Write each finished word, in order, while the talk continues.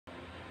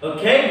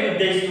Okay, good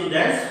day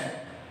students.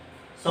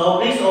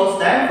 So please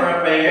all stand for a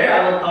prayer.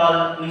 I will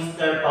call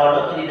Mr.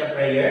 Paulo to lead a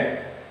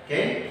prayer.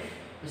 Okay?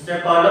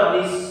 Mr. Paulo,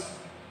 please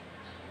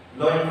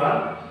go in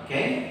front.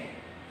 Okay?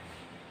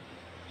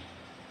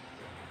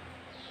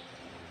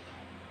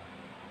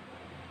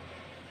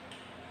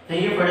 Thank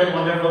you for that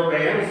wonderful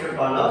prayer, Mr.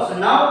 Paulo. So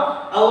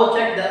now, I will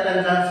check the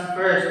attendance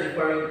first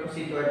before we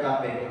proceed to our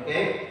topic.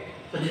 Okay?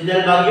 So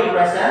Jidel Baguio,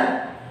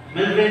 present.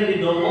 Melvin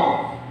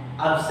Didomo,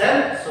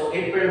 absent. So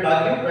April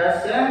Baguio,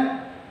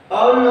 present.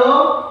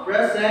 Paulo,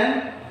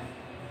 present.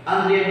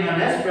 Andrea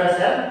Nunes,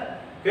 present.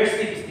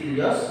 Kirsty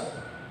Castillos,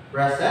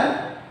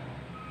 present.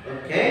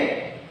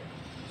 Okay.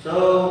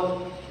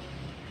 So,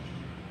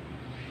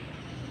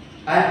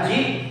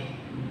 Angie,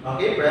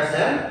 okay,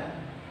 present.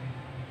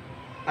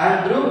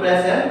 Andrew,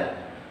 present.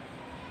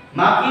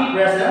 Maki,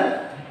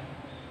 present.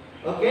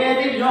 Okay, I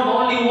think you have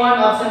only one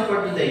absent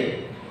for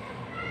today.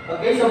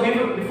 Okay, so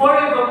before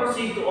we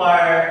proceed to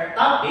our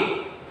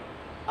topic,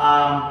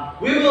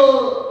 we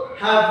will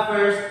have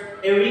first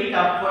a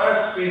recap for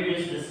our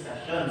previous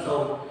discussion.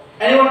 So,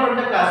 anyone from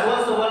the class who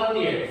wants to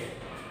volunteer?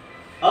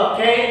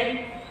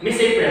 Okay, Miss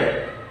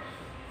April.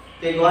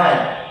 Okay, go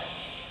ahead.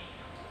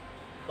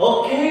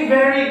 Okay,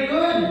 very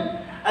good.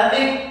 I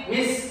think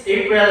Miss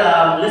April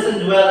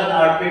listened well in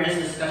our previous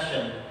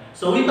discussion.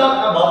 So we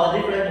talked about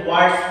the different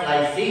wire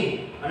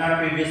splicing on our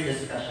previous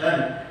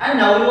discussion. And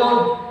now we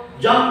will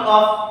jump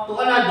off to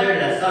another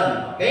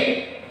lesson.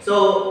 Okay?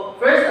 So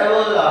first I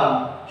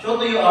will show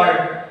to you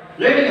our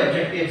learning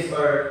objectives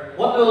or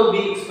what will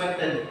be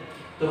expected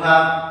to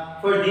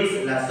have for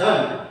this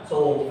lesson.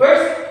 So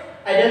first,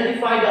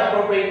 identify the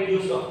appropriate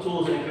use of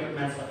tools and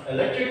equipment of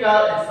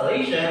electrical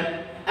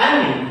installation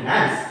and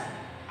maintenance.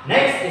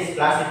 Next is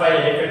classify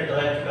the different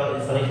electrical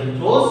installation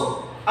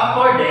tools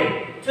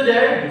according to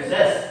their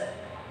uses.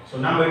 So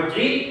number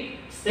 3,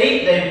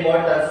 state the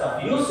importance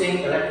of using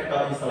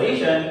electrical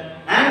installation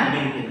and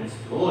maintenance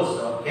tools.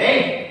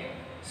 Okay?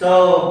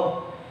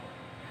 So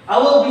I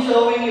will be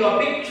showing you a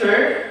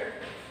picture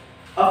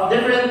of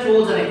different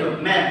tools and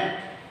equipment.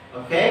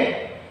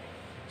 Okay?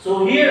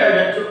 So here are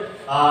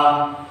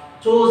the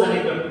tools and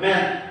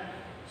equipment.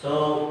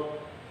 So,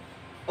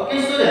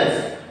 okay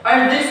students,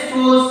 are these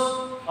tools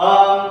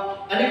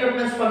and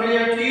equipment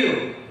familiar to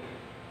you?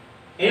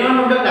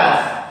 Anyone from the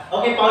class?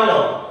 Okay,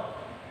 Paulo.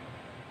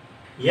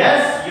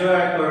 Yes, you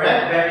are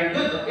correct. Very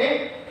good.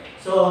 Okay.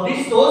 So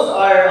these tools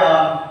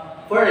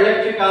are for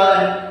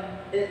electrical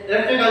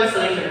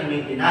installation and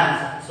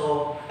maintenance.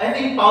 So I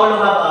think Paulo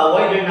have a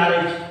wider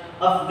knowledge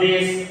of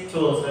these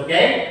tools.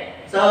 Okay.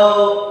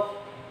 So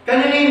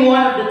can you name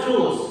one of the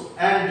tools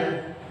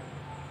and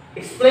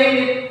explain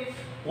it?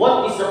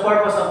 What is the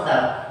purpose of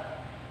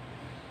that?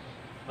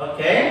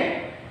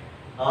 Okay.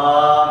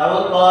 I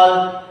will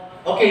call.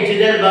 Okay,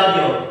 Jidel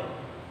Baguio.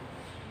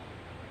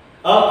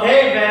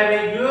 Okay,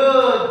 very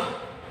good.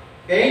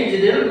 Okay,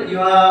 Jidel, you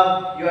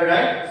are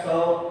right.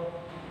 So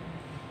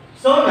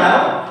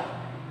now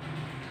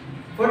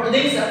for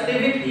today's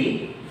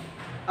activity,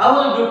 I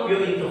will group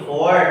you into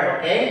 4.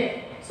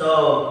 Okay,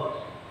 so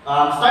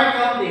start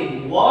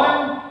counting.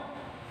 1,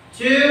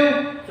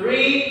 2,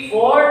 3,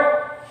 4.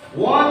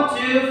 1,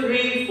 2,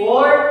 3,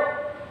 4.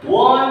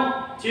 1,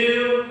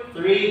 2,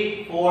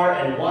 3, 4,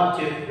 and 1,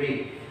 2,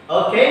 3.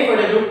 Okay, for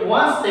the group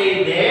 1,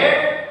 stay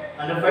there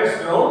on the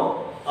first row.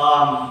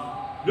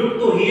 Group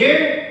 2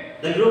 here,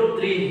 the group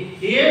 3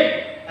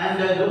 here, and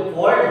the group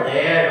 4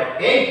 there.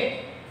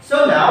 Okay.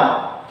 So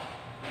now,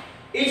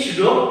 each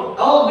group,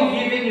 I will be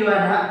giving you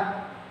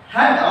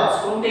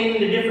handouts containing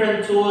the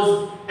different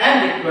tools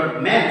and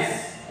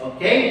equipments.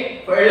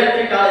 Okay, for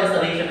electrical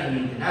installation and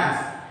maintenance.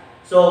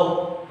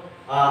 So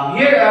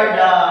here are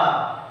the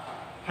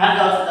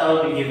handouts that I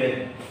will be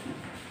given.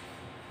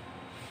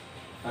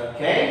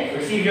 Okay,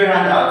 receive your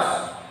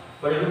handouts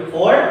for the group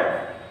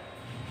 4,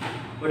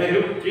 for the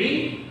group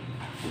 3,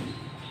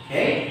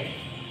 okay,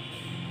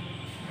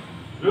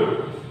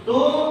 group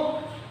 2,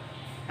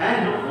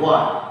 and group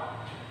 1.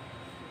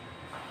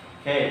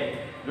 Okay,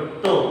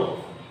 group 2.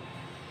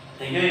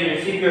 Thank you, you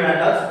received your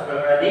handouts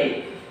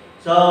already.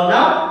 So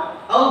now,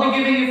 I will be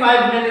giving you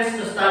 5 minutes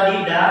to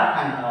study the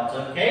handouts.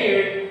 Okay,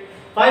 your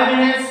 5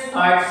 minutes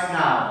starts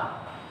now.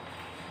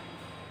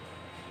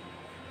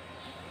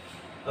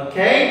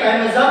 Okay,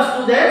 time is up,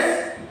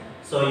 students.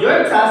 So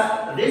your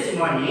task this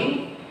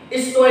morning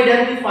is to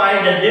identify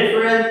the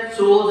different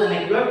tools and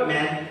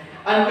equipment,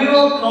 and we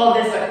will call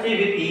this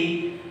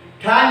activity,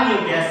 Can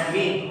You Guess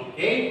Me?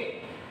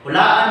 Okay?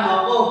 Hulaan mo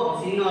ako kung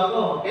sino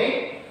ako.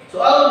 Okay?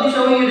 So I will be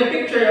showing you the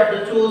picture of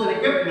the tools and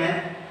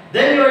equipment,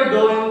 then you are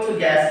going to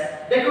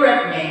guess the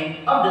correct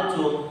name of the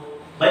tool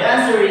by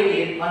answering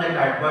it on the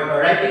cardboard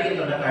or writing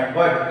it on the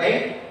cardboard.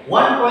 Okay?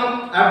 1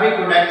 point every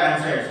correct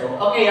answer. So,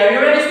 okay, are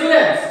you ready,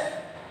 students?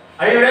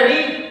 Are you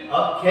ready?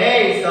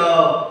 Okay,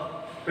 so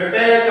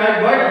prepare your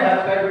cardboard. I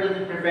have cardboard that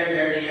we prepared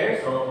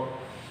earlier. So,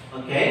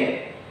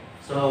 okay.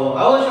 So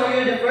I will show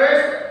you the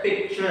first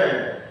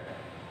picture.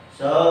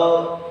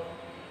 So,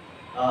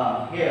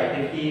 here,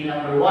 activity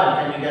number 1.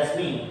 Can you guess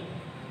me?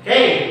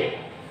 Okay.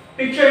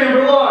 Picture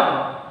number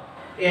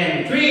 1.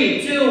 In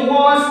 3, 2,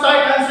 1,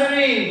 start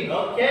answering.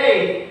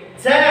 Okay.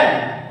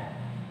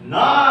 10,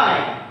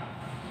 9,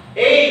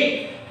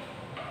 8,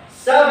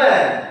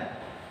 7,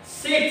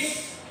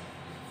 6,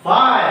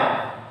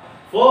 5,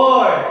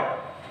 4,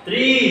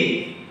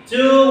 3,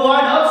 2, 1.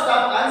 Oh,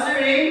 stop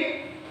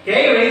answering.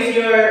 Okay, raise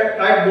your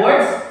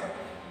cardboards.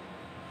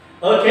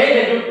 Okay,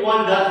 the group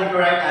 1 got the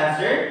correct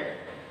answer.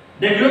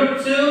 The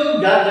group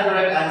 2 got the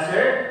correct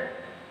answer.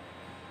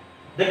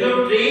 The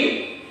group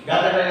 3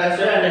 got the correct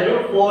answer. And the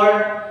group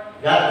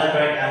 4 got the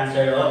correct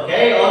answer.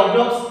 Okay, all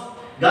groups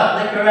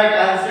got the correct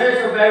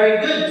answer. So very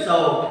good.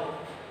 So,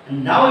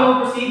 and now we will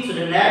proceed to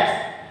the next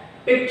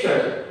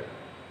picture.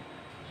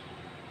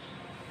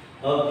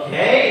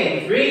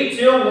 Okay, in 3,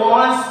 2,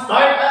 1,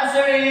 start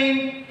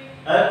answering.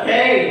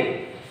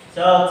 Okay,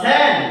 so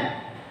 10,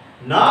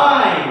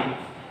 9,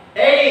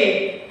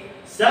 8,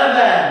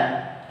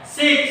 7,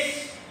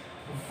 6,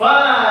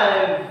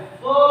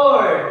 5,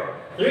 4,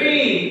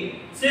 3,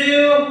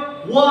 2,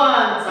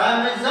 1.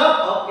 Time is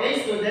up.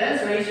 Okay,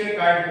 students, raise your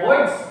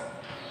cardboards.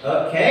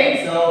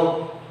 Okay,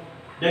 so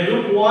the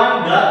group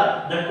 1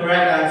 got the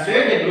correct answer.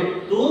 The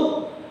group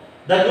 2,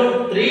 the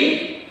group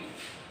 3,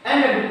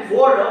 and the group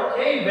 4.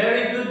 Okay,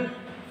 very good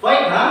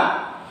fight,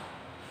 huh?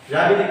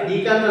 Grabe,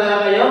 dikdikan talaga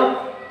kayo.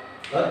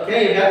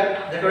 Okay, you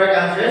got the correct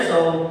answer.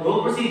 So,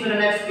 we'll proceed to the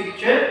next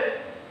picture.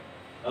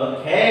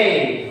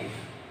 Okay,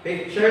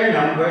 picture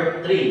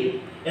number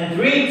 3. In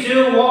 3,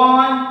 2,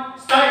 1,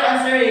 start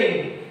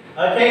answering.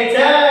 Okay,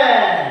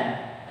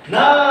 10,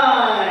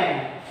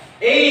 9,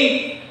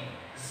 8,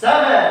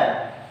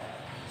 7,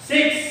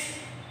 6,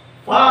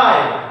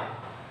 5,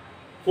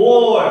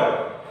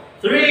 4,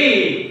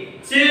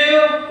 3,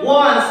 2,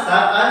 1.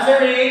 Stop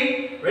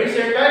answering. Raise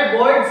your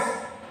cardboards.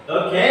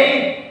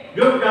 Okay,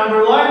 group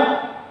number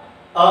 1.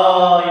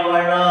 Oh, you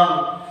are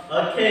wrong.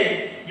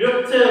 Okay,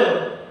 group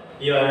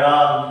 2. You are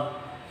wrong.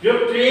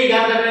 Group 3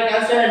 got the correct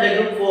answer and the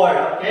group 4.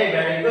 Okay,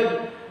 very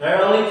good. There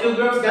are only 2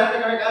 groups got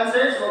the correct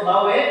answer. So,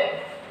 Bawi.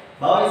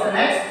 Bawi is the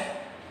next.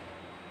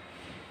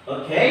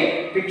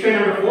 Okay, picture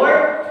number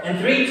 4. In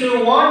 3,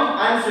 2, 1,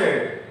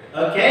 answer.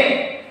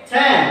 Okay,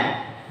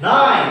 10,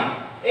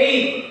 9,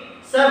 8,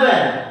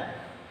 7.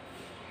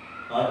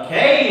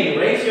 Okay,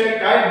 raise your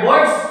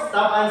cardboards.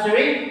 Stop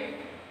answering.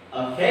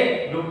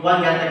 Okay, group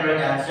 1 got the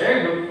correct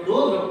answer. Group 2,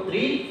 group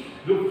 3,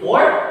 group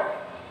 4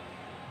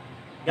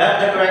 got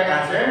the correct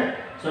answer.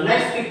 So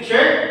next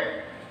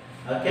picture.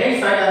 Okay,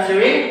 start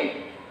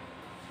answering.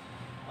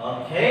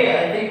 Okay,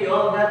 I think you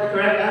all got the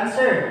correct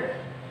answer.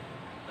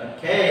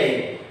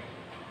 Okay,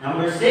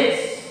 number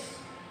 6.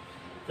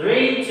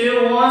 3,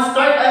 2, 1,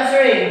 start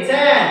answering.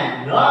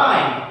 10,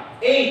 9,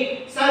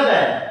 8,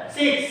 7,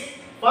 6,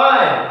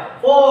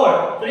 5,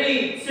 4,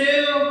 3,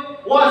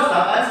 2, 1.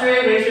 Stop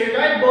answering. Raise your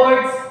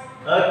cardboards.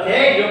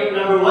 Okay, group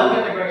number 1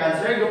 got the correct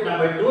answer. Group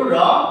number 2,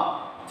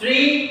 wrong.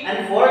 3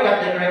 and 4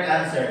 got the correct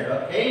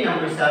answer. Okay,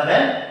 number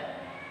 7.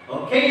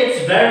 Okay,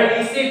 it's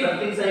very easy.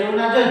 Practice sa'yo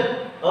na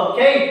dyan.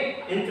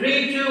 Okay, in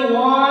 3, 2,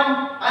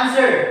 1,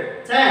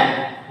 answer.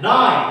 10,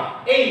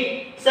 9,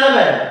 8,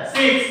 7,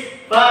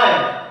 6,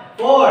 5,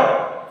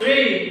 4,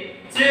 3,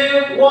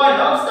 2, 1.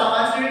 Oh, stop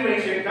answering.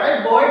 Raise your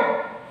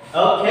cardboard.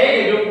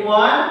 Okay, the group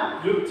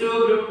 1, group 2,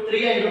 group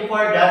 3, and group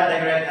 4 got the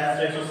correct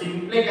answer. So,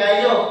 simple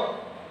kayo.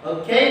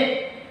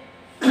 Okay.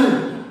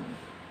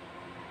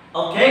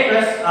 Okay,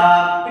 press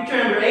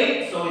picture number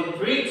 8. So, in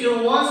 3,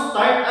 2, 1,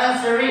 start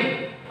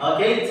answering.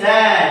 Okay,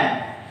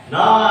 10,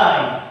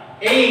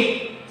 9,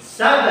 8,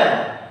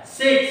 7,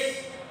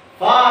 6,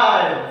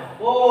 5,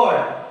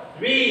 4,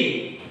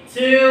 3,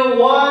 2,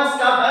 1.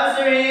 Stop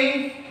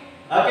answering.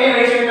 Okay,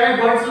 raise your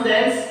cardboard,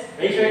 students.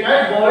 Raise your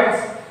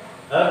cardboards.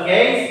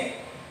 Okay.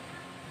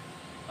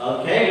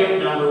 Okay,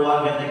 group number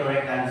 1 got the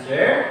correct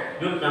answer.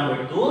 Group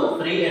number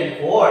 2, 3, and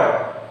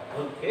 4.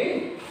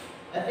 Okay.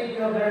 I think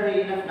you have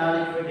very enough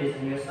knowledge for this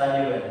and you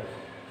study well.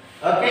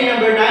 Okay,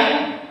 number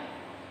 9.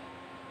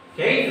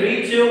 Okay,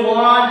 3, 2,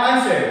 1,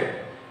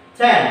 answer.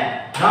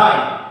 10,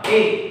 9,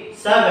 8,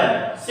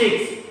 7,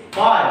 6,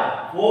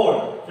 5,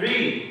 4,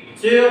 3,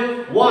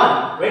 2,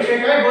 1. Raise your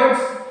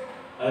cardboards.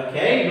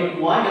 Okay, group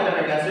 1 got the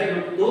correct answer.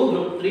 Group 2,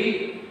 group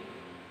 3,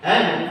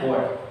 and group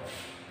 4.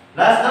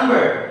 Last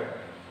number.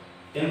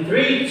 In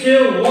 3,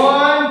 2,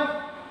 1,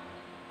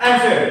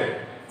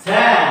 answer.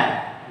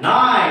 10,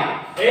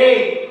 9,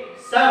 8,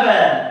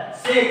 7,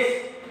 6,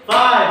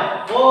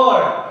 5,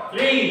 4,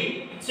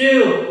 3,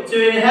 2,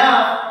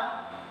 2.5,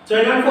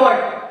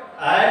 2.25,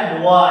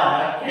 and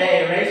 1.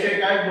 Okay, raise your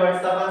cardboard,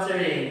 stop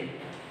answering.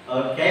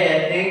 Okay, I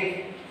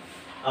think,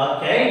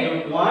 okay,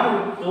 group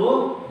 1, group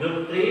 2,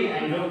 group 3,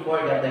 and group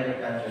 4 got the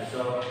correct answer.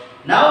 So,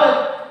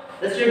 now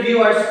let's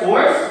review our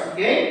scores,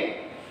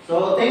 okay?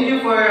 So, thank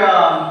you for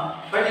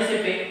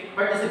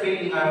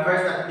participating in our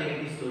first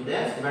activity,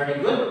 students.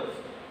 Very good.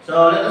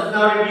 So, let us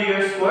now review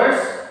your scores.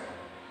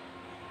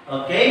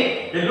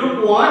 Okay, the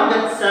group 1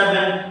 got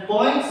 7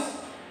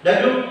 points,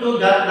 the group 2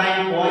 got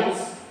 9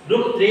 points,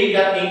 group 3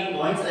 got 8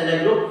 points, and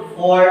the group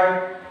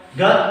 4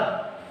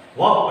 got,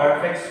 wow,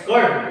 perfect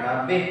score.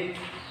 Grabe.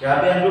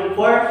 Grabe ang group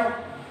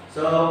 4.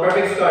 So,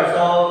 perfect score.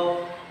 So,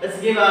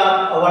 give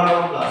a 1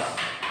 round plus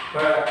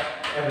for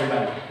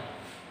everybody.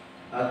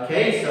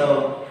 Okay,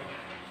 so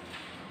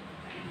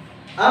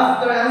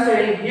after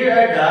answering, here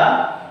are the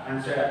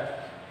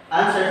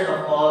answers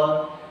of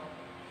all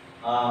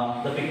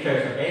the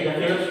pictures. Okay, the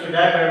Phillips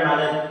screwdriver,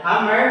 mallet,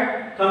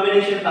 hammer,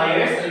 combination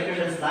pliers,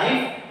 electrician's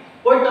knife,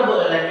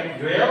 portable electric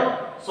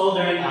drill,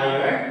 soldering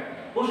iron,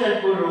 push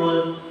and pull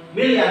rule,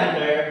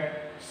 millimeter,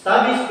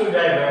 stubby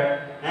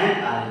screwdriver,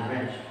 and Allen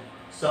wrench.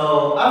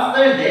 So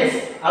after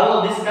this, I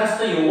will discuss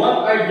to you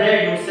what are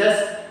their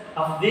uses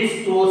of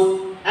these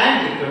tools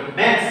and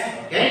equipments.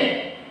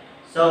 Okay,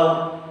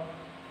 so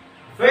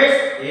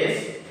first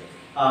is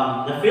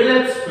the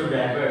Phillips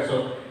screwdriver.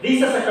 So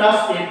this has a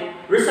cross tip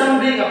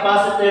resembling a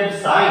positive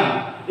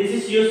sign. This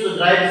is used to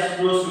drive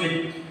screws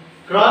with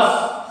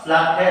cross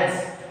slot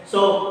heads.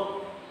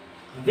 So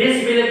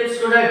this Phillips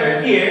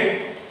screwdriver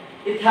here,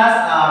 it has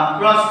a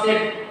cross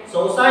tip.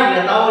 So usay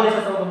ginatawag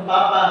niya sa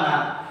pagpapa na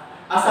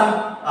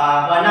asang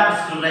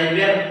anak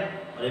screwdriver,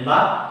 diba?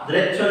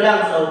 Diretso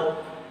lang. So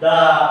the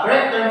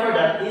correct term for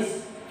that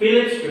is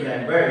Phillips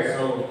screwdriver.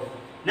 So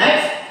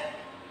next,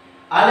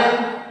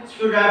 Allen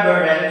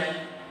screwdriver wrench,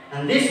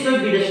 and this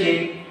could be the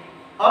shape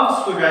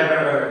of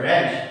screwdriver or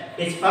wrench.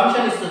 Its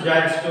function is to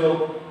drive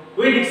screw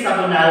with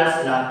hexagonal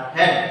slot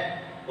head.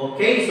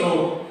 Okay,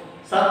 so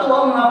sa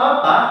tuwang mga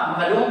papa,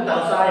 makalung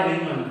tao sa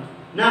nun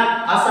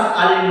na asang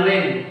Allen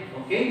ring.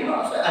 Okay,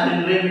 ano sa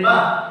Allen ring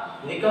ba?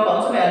 Ikaw pa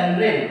sa may Allen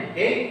ring.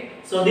 Okay,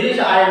 so dili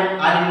siya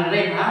Allen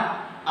ring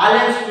ha.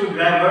 Allen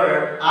screwdriver or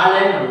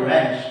Allen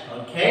wrench.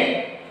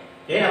 Okay,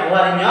 okay, nakuha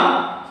rin nyo?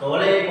 So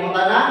wala yung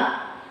pumunta na?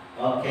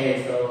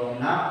 Okay, so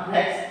now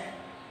next,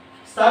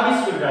 stubby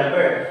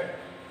screwdriver.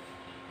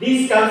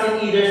 This comes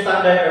in either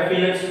standard or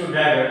Phillips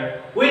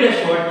screwdriver with a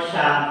short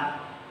shank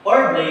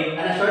or blade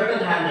and a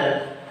shortened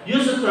handle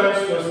used to turn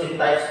screws in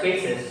tight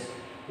spaces,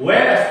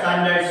 where a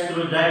standard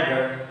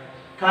screwdriver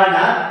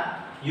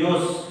cannot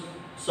use.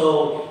 So,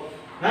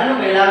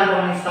 ngano kailangan ko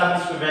ng stubby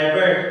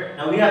screwdriver?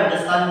 Now we have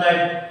the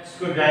standard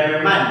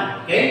screwdriver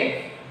man.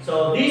 Okay?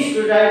 So this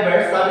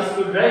screwdriver, stubby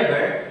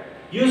screwdriver,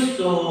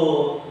 used to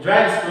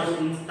drive screws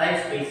in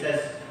tight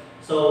spaces.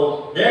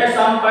 So there are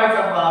some parts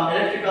of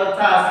electrical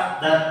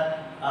task that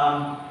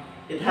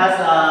it has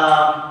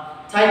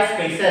tight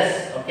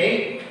spaces.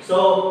 Okay,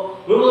 so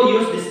we will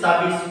use the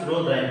stubby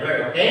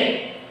screwdriver.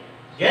 Okay,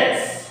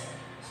 gets.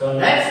 So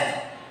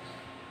next,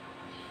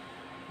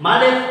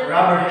 mallet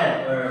rubber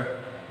head,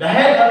 or the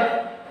head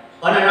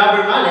on a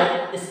rubber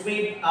mallet is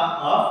made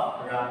up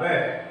of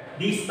rubber.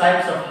 These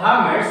types of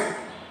hammers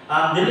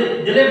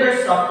deliver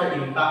softer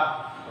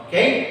impact.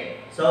 Okay,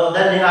 so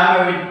then the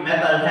hammer with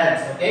metal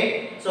heads.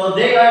 Okay, so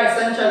they are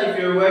essential if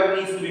your work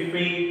needs to be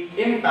free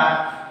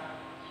impact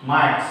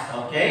marks.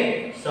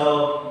 Okay,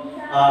 so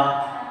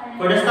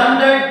for the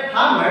standard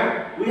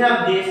hammer, we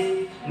have this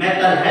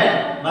metal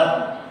head,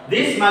 but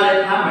this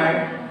mallet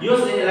hammer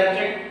used in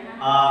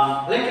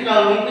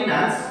electrical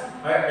maintenance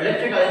or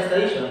electrical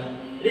installation,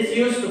 it is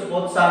used to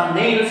put some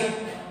nails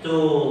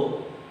to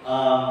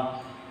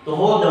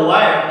hold the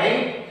wire.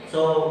 Okay,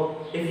 so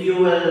if you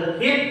will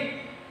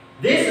hit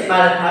this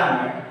mallet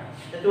hammer,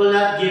 it will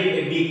not give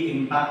a big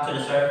impact to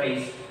the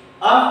surface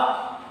of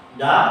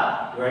the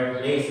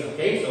workplace.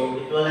 Okay, so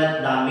it will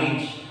not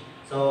damage.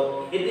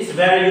 So it is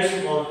very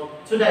useful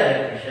to the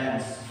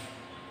electricians.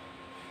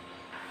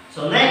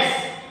 So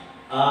next,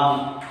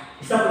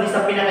 isa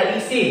sa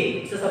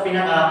pinaka-easy, isa sa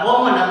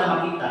pinaka-common natin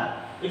makita,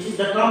 which is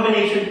the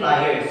combination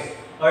pliers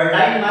or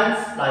lineman's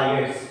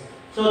pliers.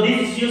 So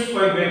this is used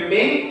for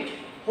gripping,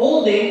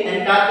 holding,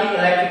 and cutting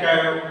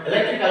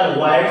electrical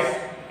wires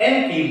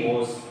and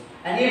cables,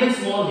 and even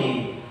small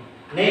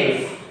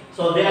nails.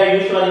 So they are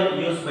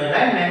usually used by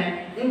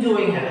linemen in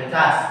doing heavy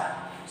tasks.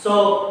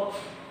 So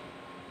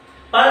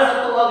para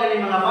sa tuwagan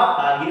ng mga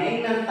papa,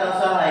 ginaingnan tayo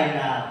sa ay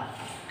na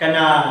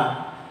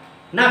kanang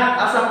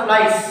asang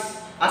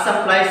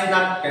plies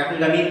na kaya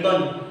kung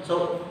gamiton.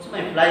 So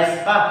may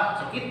plies pa.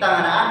 So kita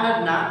nga naanad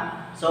na.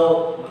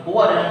 So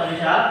makuha na naman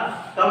siya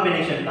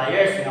combination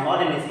pliers nga mo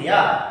din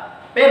siya.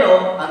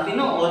 Pero ang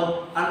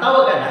tinuod, ang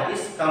tawagan na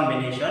is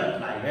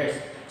combination pliers.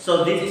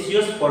 So this is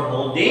used for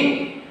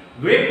holding,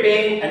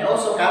 gripping, and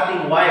also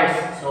cutting wires.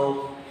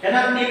 So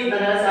kanang tip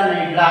na nasa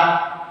na black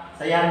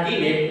sa yang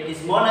gilid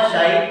is mo na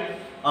siya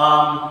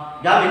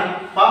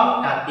gamit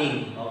pang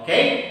cutting.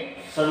 Okay?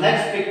 So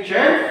next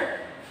picture,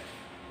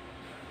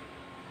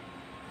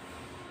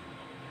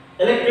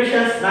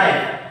 electrician's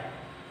knife.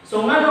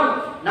 So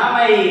ngano na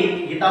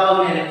may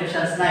gitawag na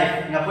electrician's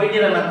knife nga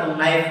pwede naman tong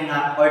knife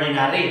nga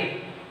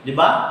ordinary, di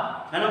ba?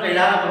 Ngano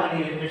kailangan pa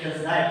man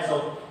electrician's knife?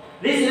 So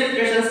this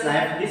electrician's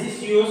knife, this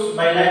is used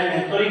by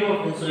linemen to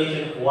remove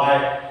insulation of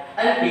wire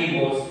and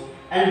cables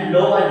and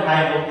low and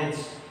high voltage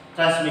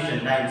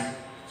transmission lines.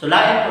 So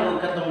lain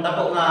pag katong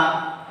dako nga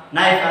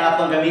knife ang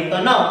atong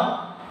gamiton no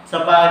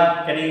sa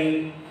pag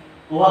kaning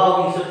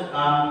kuha og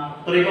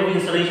to remove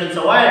insulation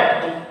sa wire.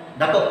 Katong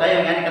dako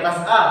kayo nga ni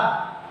katas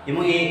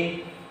imong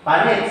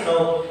i-panit.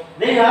 So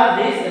they have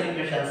this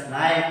electrician's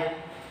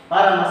knife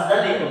para mas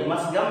dali ug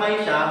mas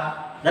gamay siya,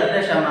 dali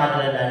na siya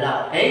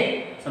madala-dala.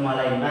 Okay? sa mga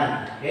lineman.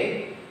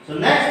 Okay? So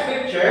next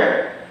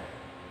picture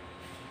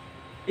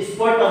is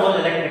portable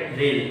electric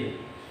drill.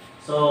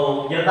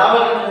 So,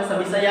 ginatawag ito sa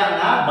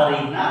Bisaya na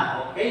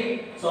barina.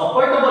 Okay? So, a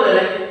portable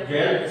electric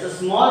drill is a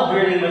small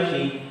drilling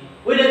machine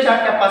with a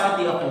chuck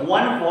capacity of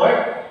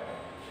 1/4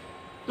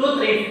 to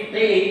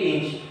 3/8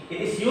 inch.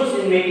 It is used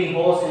in making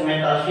holes in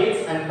metal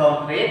sheets and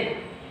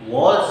concrete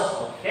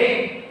walls.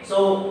 Okay?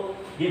 So,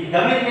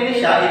 gamit din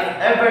siya if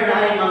ever na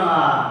ay mga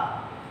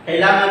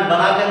kailangan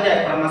bangagan din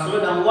para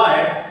masulod ang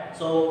wire.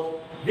 So,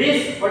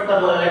 this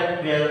portable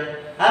electric drill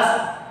has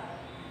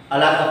a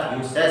lot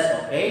of uses.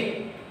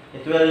 Okay?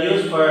 It will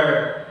use for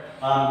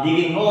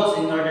digging holes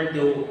in order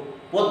to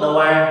put the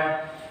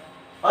wire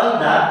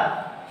on the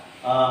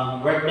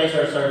workplace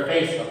or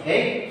surface.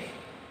 Okay?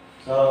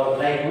 So,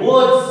 like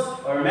woods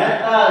or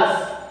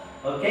metals.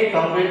 Okay?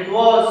 Concrete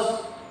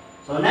walls.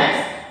 So,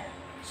 next,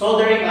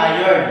 soldering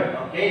iron.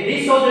 Okay?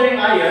 This soldering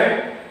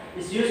iron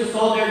is used to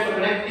solder for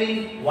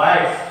connecting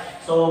wires.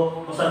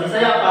 So, kung sa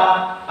Bisaya pa,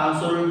 pang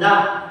sulda.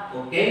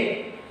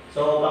 Okay?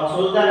 So, pang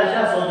sulda na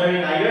siya,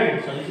 soldering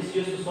iron. So, this is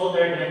used to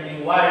solder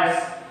connecting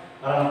wires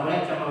para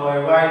mag-connect sa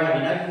mga wire na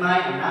binagmay,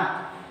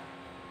 anak.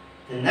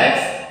 The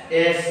next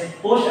is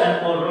push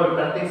and pull rule.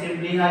 Kating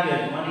simple na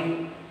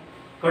yun.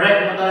 Correct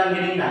mo talang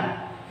galing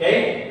na.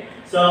 Okay?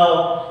 So,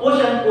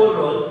 push and pull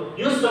rule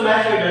used to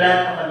measure the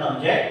length of an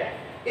object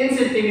in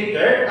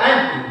centimeter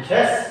and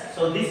inches.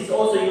 So, this is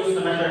also used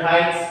to measure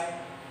heights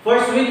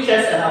for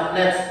switches and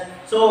outlets.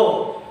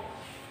 So,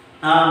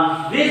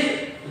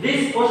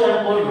 this push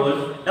and pull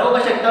rule, daw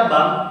ba siya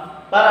tabang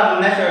para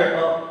ma-measure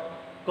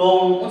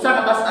kung unsa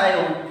katas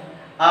ayon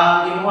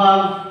ang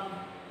imuhang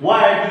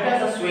wire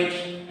gikan sa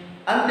switch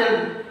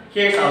until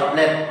here's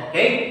outlet.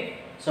 Okay?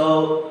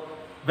 So,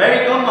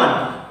 very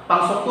common.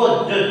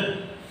 Pangsukod,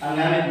 dun ang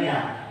gamit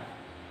niya.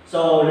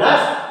 So,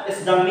 last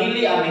is the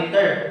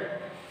milliammeter.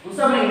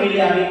 Unsa man yung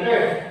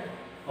milliammeter?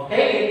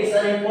 Okay? It is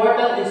an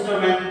important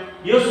instrument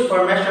used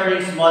for measuring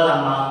small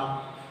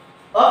amount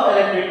of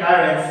electric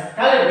currents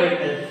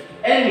calibrated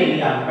in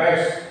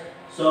milliamperes.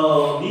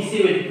 So,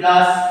 DC with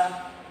plus,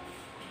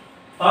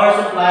 power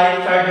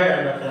supply, charger,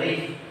 and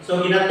battery.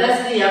 So,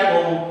 ginatest niya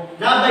kung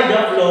nabay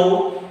the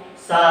flow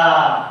sa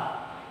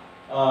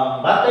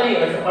battery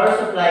or sa power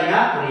supply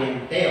nga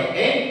kuryente.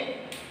 Okay?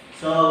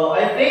 So,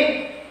 I think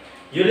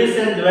you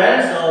listened well.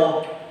 So,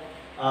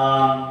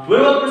 we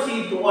will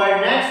proceed to our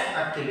next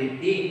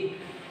activity.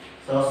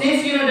 So,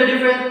 since you know the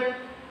different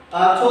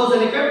tools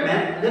and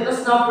equipment, let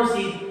us now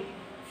proceed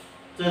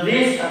to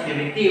this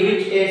activity,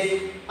 which is,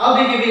 I'll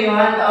be giving you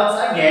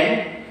handouts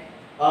again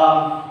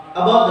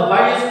about the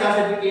various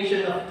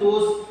classification of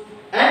tools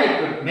and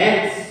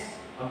equipments.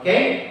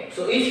 Okay?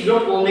 So each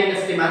group will make a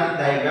schematic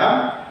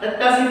diagram that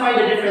classify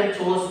the different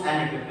tools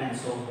and equipment.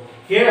 So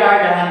here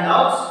are the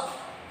handouts.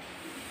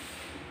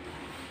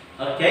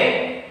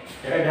 Okay?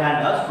 Here are the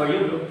handouts for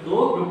you. Group 2,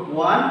 Group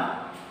 1.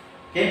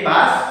 Okay,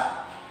 pass.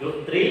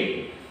 Group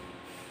 3.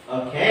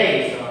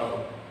 Okay,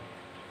 so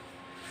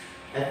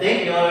I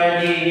think you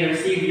already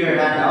received your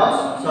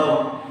handouts.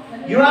 So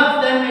you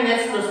have 10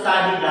 minutes to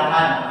study the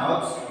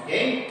handouts.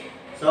 Okay?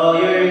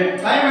 So your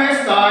timer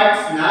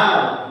starts now.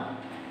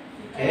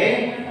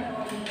 Okay?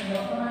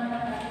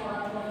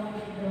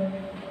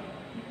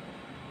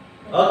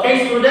 Okay,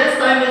 students,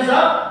 time is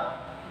up.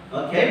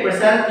 Okay,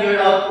 present your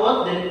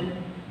output.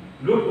 Then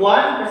group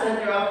 1,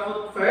 present your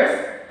output first.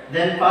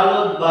 Then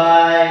followed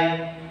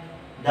by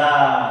the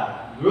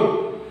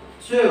group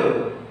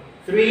 2,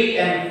 3,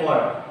 and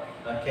 4.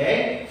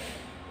 Okay?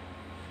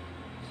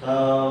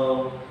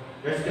 So,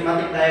 your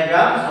schematic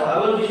diagram. So, I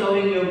will be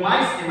showing you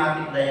my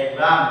schematic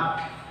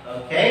diagram.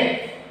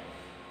 Okay?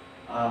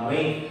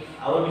 Wait.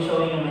 I will be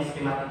showing you my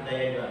schematic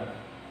diagram.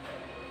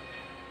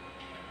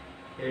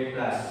 Here,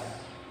 class.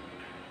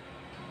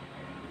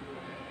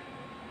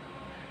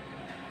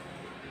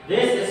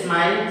 This is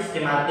my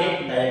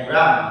schematic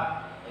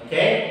diagram.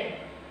 Okay?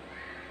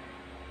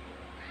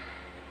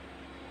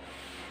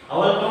 I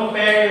will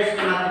compare your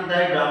schematic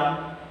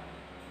diagram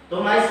to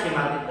my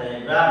schematic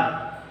diagram.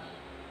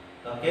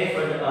 Okay,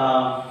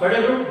 for the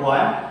group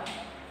 1,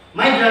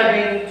 my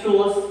driving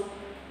tools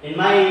in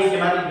my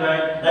schematic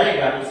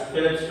diagram is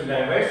Phillips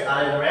screwdrivers,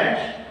 Allen wrench,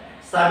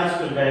 Savage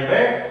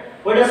screwdriver.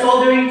 For the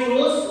soldering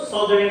tools,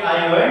 soldering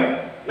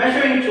iron.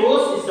 Measuring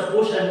tools is the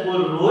push and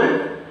pull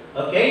rule.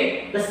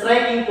 Okay, the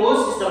striking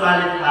tools is the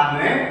mallet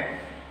hammer,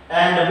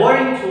 and the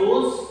boring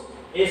tools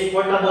is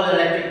portable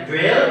electric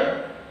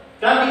drill.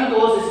 Cutting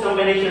tools is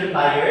combination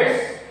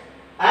pliers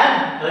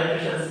and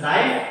electrician's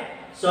knife.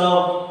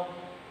 So,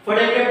 for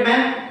the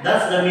equipment,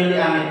 that's the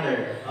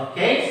milliammeter.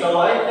 Okay, so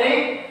I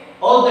think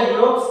all the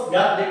groups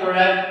got the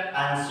correct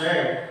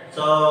answer.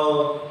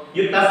 So,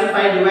 you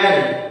classified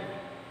well.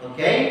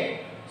 Okay,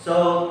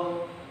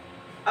 so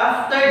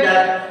after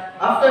that,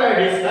 after our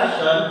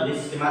discussion,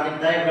 this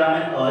schematic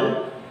diagram and all,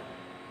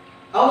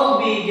 I will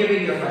be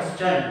giving you a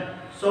question.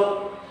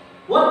 So,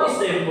 what is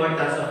the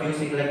importance of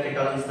using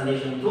electrical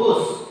installation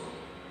tools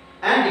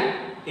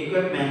and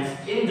equipment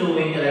in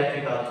doing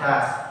electrical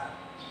tasks?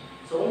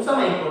 So, unsa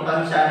may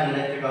importansya ng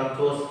electrical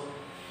tools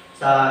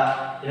sa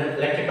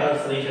electrical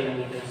installation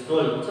ng maintenance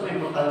tool. So may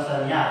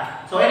importansya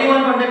niya. So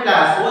anyone from the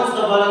class who wants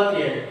to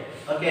volunteer?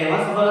 Okay,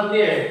 wants to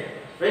volunteer?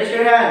 Raise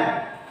your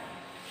hand.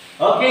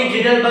 Okay,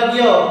 Jidel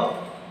Bagyo.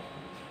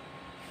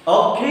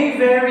 Okay,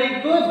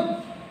 very good.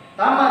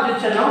 Tama dyan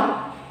siya, no?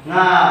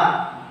 Nga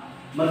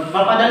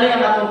mapadali ang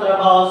atong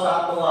trabaho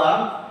sa ato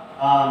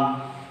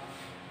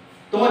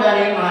tungod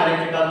ani mga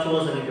electrical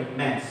tools and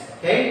equipments.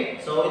 Okay?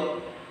 So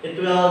it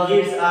will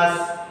gives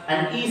us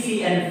an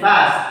easy and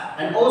fast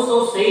and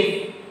also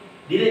safe.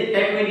 Dili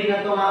pwede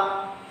na to nga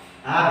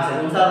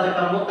bisan unsa tay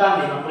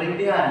pangutang, di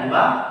makurintihan, di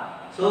ba?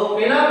 So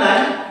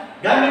kailangan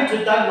gamit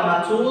jud tag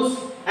mga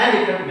tools and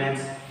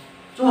equipments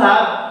to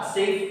have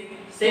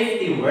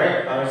safety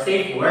work or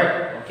safe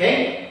work.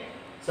 Okay?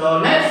 So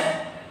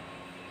next,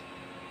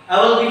 I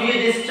will give you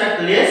this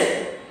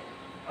checklist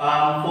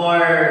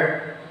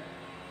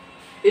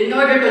in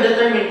order to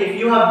determine if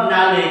you have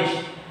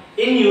knowledge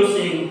in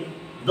using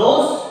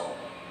those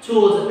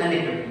tools and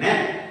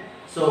equipment.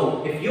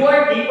 So if you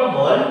are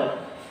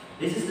capable,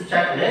 this is the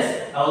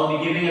checklist. I will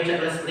be giving a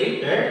checklist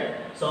later.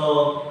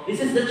 So this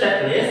is the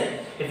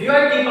checklist. If you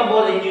are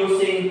capable in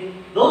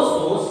using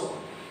those tools,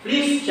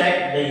 please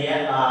check the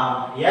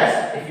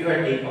yes if you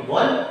are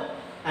capable,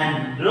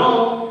 and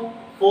no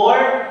for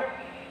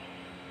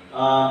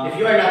if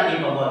you are not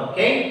capable.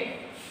 Okay?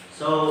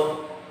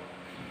 So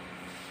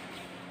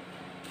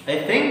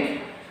I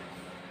think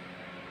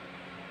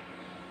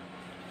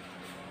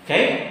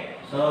okay.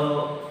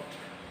 So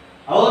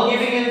I will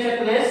give you a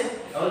checklist.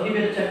 I will give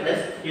you the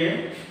checklist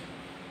here.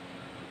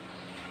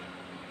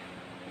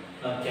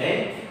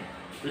 Okay.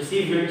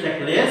 Receive your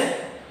checklist.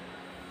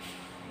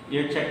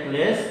 Your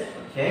checklist.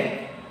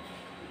 Okay.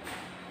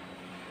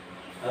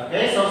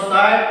 Okay, so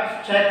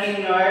start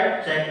checking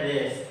your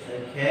checklist.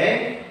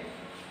 Okay.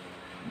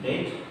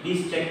 Okay,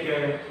 please check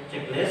your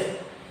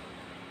checklist.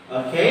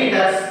 Okay,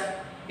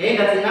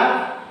 that's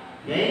enough.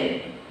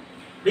 Okay.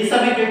 Please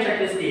submit your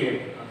checklist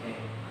here. Okay.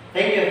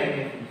 Thank you.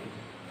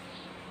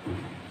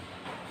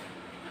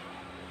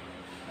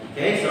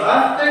 Okay, so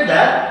after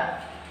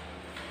that,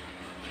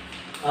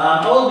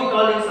 I will be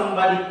calling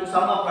somebody to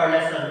sum up our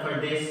lesson for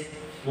this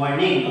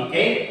morning.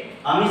 Okay.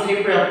 Miss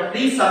April,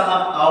 please sum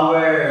up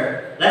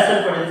our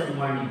lesson for this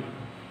morning.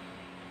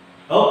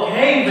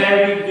 Okay,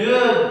 very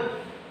good.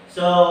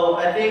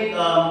 So I think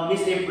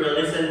Miss April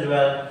listened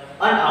well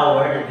on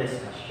our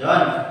discussion.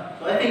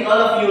 So I think all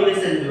of you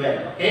listened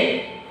well.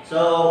 Okay.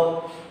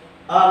 So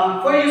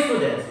for you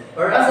students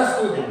or as a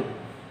student,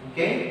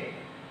 okay,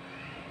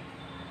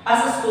 as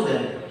a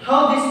student,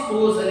 how these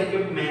tools and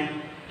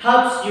equipment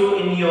helps you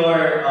in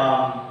your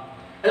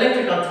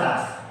electrical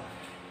task.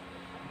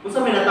 Kung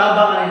sa may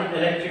natabang ang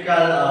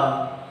electrical,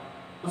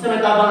 kung sa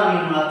may natabang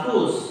ang mga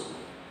tools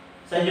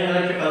sa inyong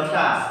electrical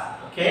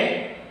task.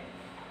 Okay?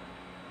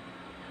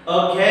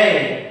 Okay.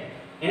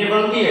 Any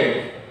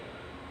volunteer?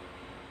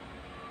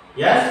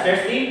 Yes,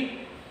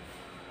 Kirsty?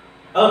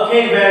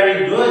 Okay,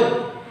 very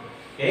good.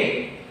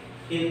 Okay?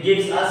 It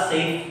gives us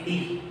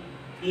safety.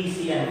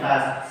 Easy and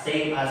fast.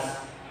 Same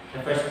as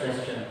the first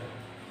question.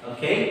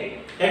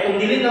 Okay? Kaya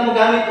kung dili na mo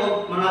gamit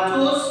o mga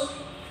tools,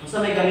 kung sa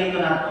may gamito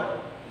na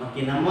ito,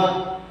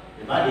 makinamot.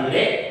 Diba?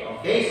 Dili?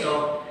 Okay,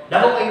 so,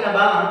 dako kay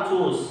tabang ang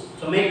tools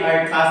to make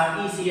our task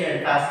easier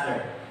and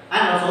faster.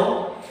 And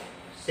also,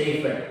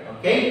 safer.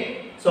 Okay?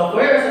 So,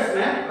 for your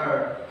assessment,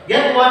 or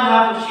get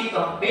 1/2 sheet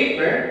of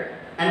paper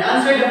and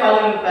answer the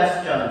following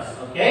questions.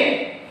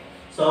 Okay?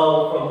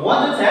 So, from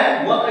 1 to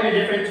 10, what are the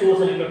different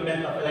tools and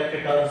equipment of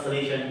electrical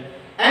installation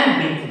and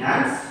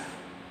maintenance?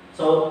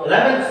 So,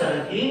 11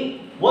 to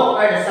 17,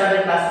 what are the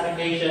 7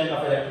 classifications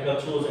of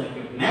electrical tools and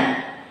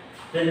equipment?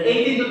 Then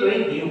 18 to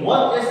 20,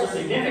 what is the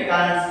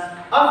significance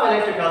of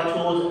electrical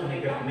tools and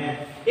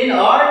equipment in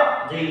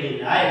our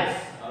daily lives?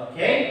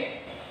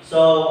 Okay?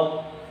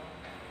 So,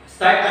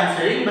 start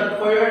answering, but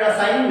for your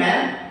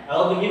assignment, I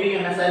will be giving you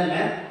an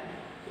assignment.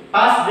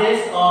 Pass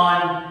this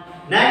on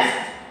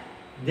next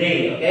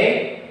day, okay?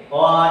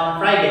 On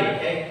Friday,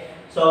 okay?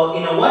 So,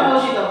 in a 1 whole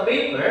sheet of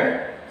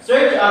paper,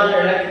 search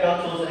other electrical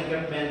tools and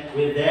equipment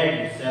with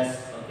their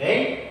uses,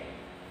 okay?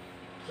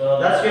 So,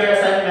 that's your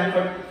assignment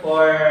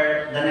for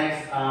the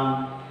next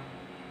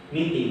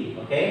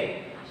meeting,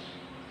 okay?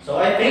 So,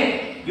 I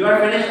think you are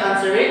finished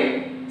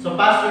answering. So,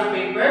 pass your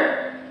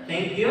paper.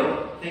 Thank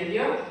you. Thank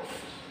you.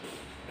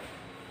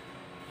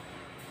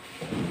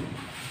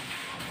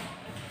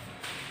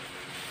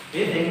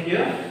 Okay, thank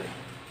you.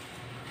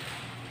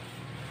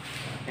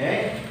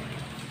 Okay.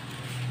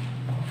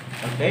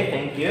 Okay,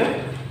 thank you.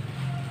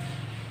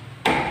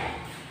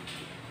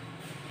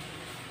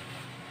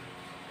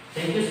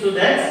 Thank you,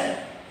 students.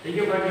 Thank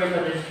you for your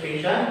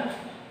participation.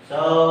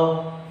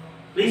 So,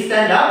 please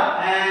stand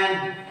up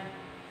and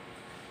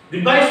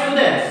goodbye,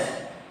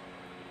 students.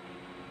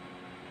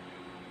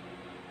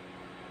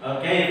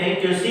 Okay, thank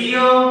you. See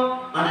you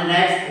on the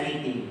next meeting.